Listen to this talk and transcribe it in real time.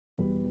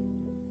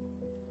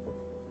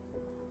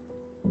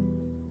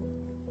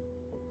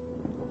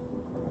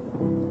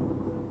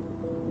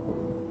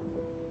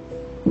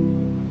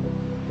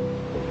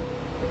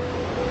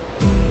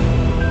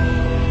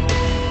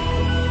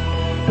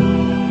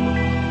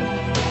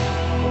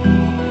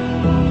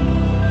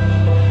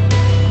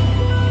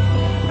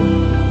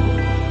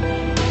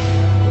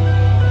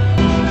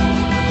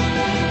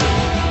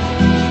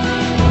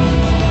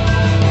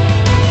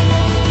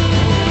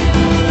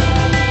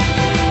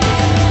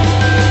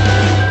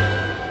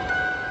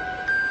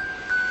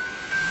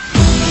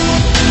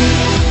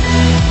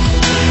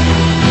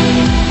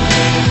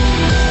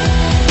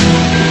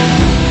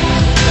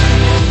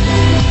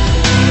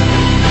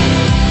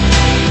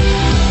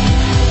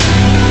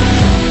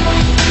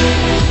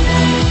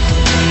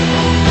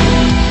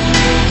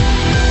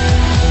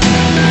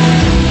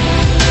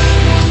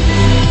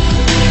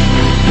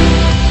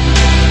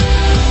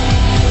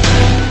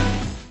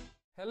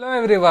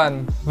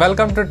everyone,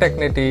 welcome to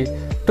Technity.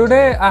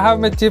 Today I have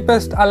my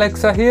cheapest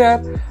Alexa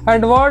here,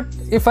 and what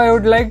if I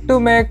would like to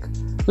make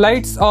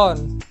lights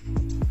on,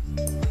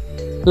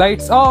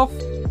 lights off?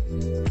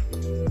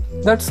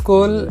 That's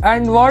cool.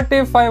 And what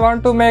if I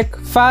want to make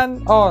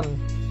fan on,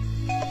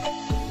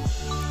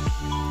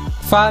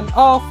 fan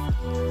off?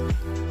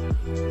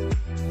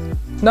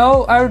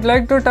 Now I would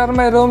like to turn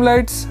my room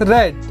lights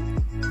red,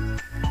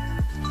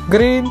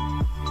 green,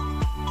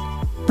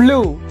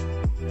 blue,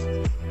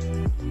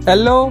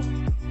 yellow,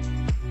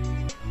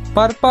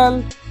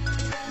 purple,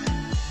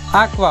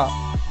 aqua,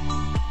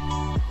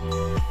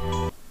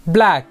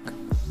 black.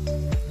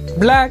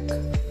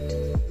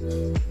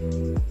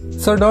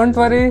 So don't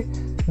worry,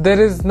 there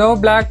is no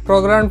black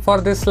programmed for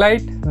this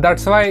light,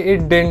 that's why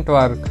it didn't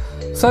work.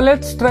 So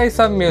let's try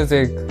some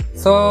music.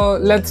 So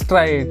let's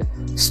try it.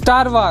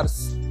 Star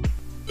Wars.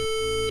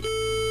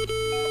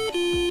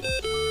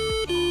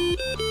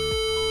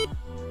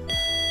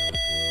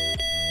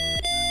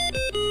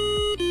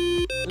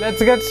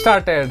 Let's get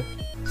started.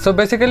 So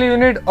basically you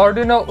need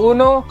Arduino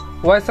Uno,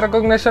 voice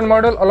recognition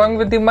module along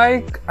with the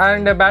mic,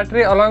 and a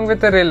battery along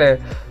with a relay.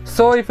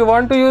 So if you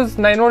want to use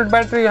 9V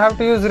battery, you have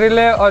to use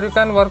relay, or you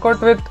can work out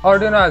with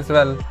Arduino as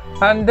well.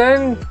 And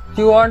then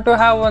you want to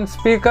have one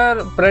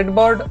speaker,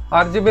 breadboard,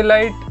 RGB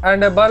light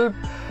and a bulb,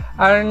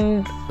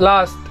 and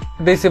last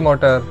DC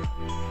motor.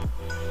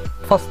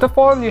 First of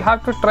all, you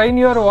have to train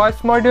your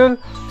voice module.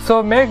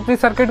 So make the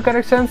circuit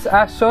connections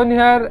as shown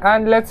here,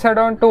 and let's head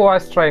on to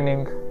voice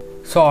training.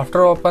 So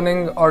after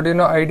opening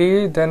Arduino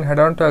IDE, then head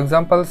on to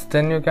examples,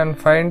 then you can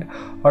find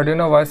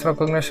Arduino voice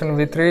recognition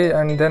v3,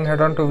 and then head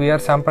on to VR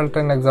sample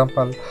train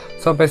example.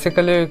 So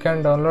basically you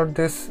can download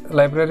this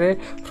library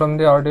from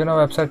the Arduino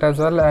website as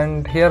well,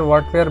 and here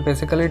what we are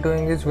basically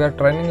doing is we are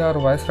training our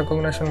voice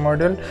recognition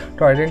module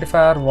to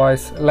identify our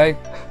voice, like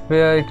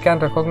it can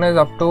recognize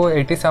up to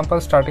 80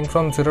 samples starting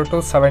from 0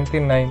 to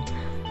 79.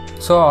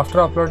 So after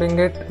uploading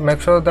it,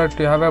 make sure that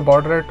you have a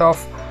baud rate of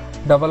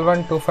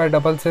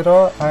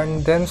 112500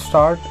 and then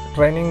start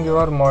training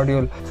your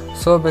module.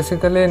 So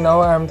basically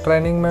now I am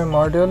training my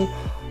module.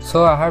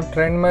 So I have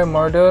trained my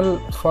module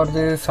for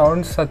the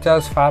sounds such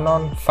as fan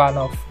on, fan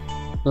off,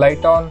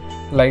 light on,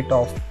 light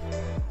off,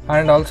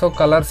 and also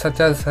colors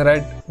such as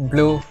red,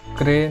 blue,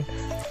 green,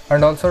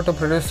 and also to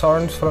produce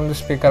sounds from the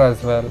speaker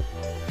as well.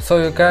 So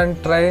you can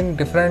train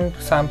different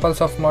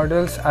samples of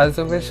modules as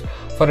you wish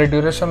for a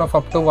duration of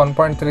up to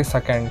 1.3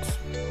 seconds.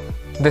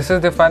 This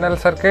is the final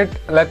circuit.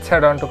 Let's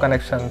head on to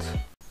connections.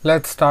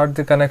 Let's start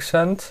the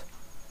connections.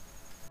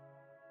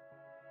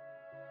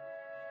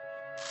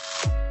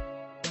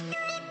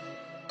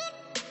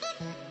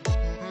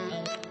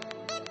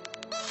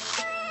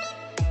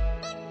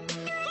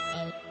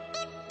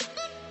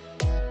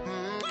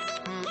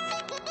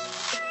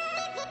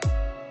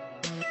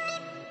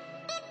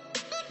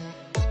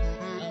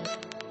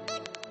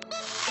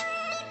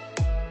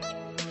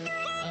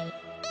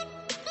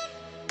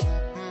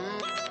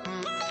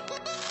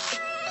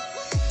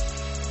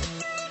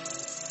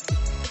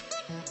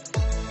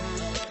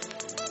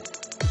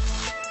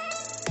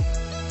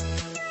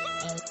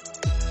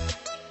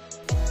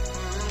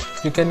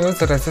 You can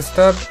use a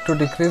resistor to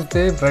decrease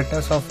the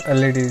brightness of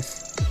LEDs.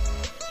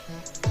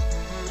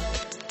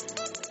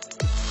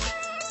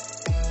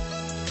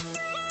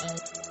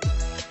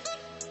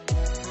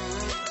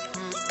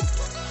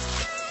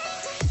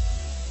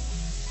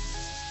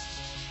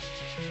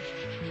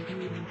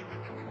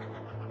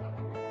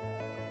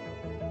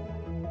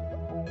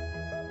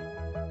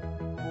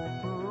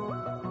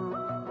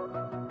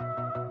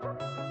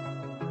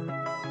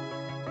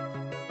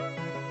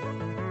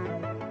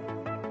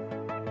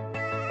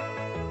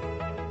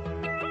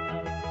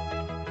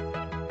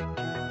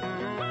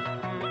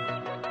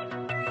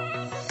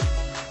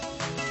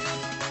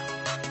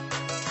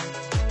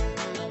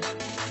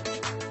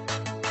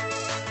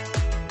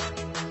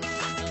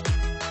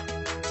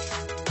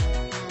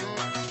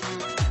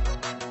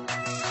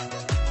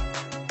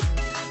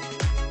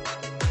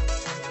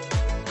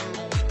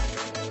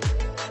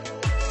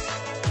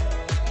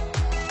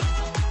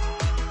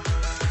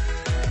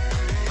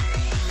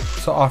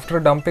 So after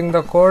dumping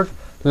the code,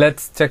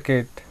 let's check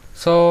it.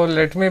 So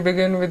let me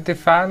begin with the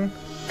fan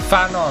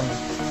on,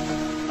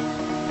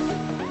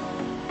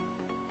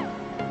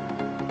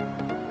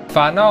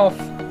 fan off.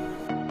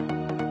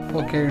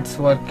 Okay, it's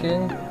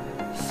working.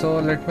 So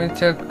let me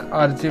check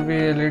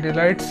RGB LED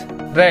lights.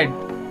 Red,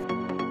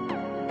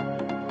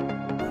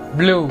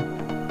 blue,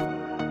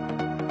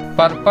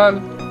 purple,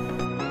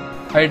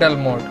 idle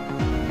mode.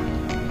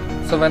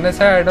 So when I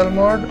say idle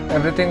mode,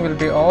 everything will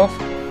be off.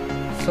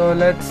 So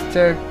let's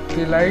check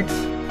the lights.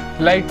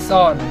 Lights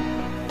on.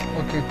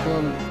 Okay,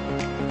 cool.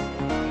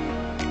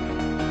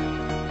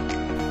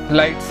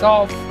 Lights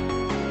off.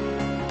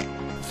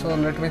 So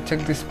let me check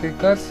the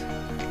speakers.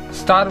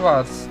 Star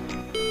Wars.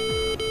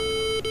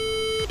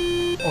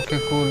 Okay,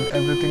 cool.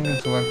 Everything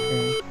is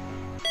working.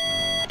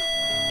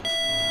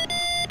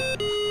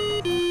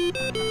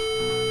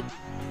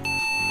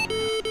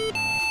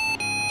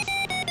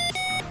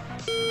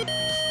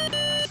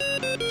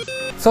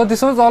 So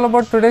this was all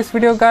about today's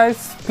video, guys.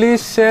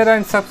 Please share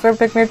and subscribe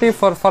Technity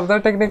for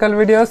further technical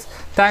videos.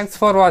 Thanks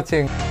for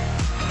watching.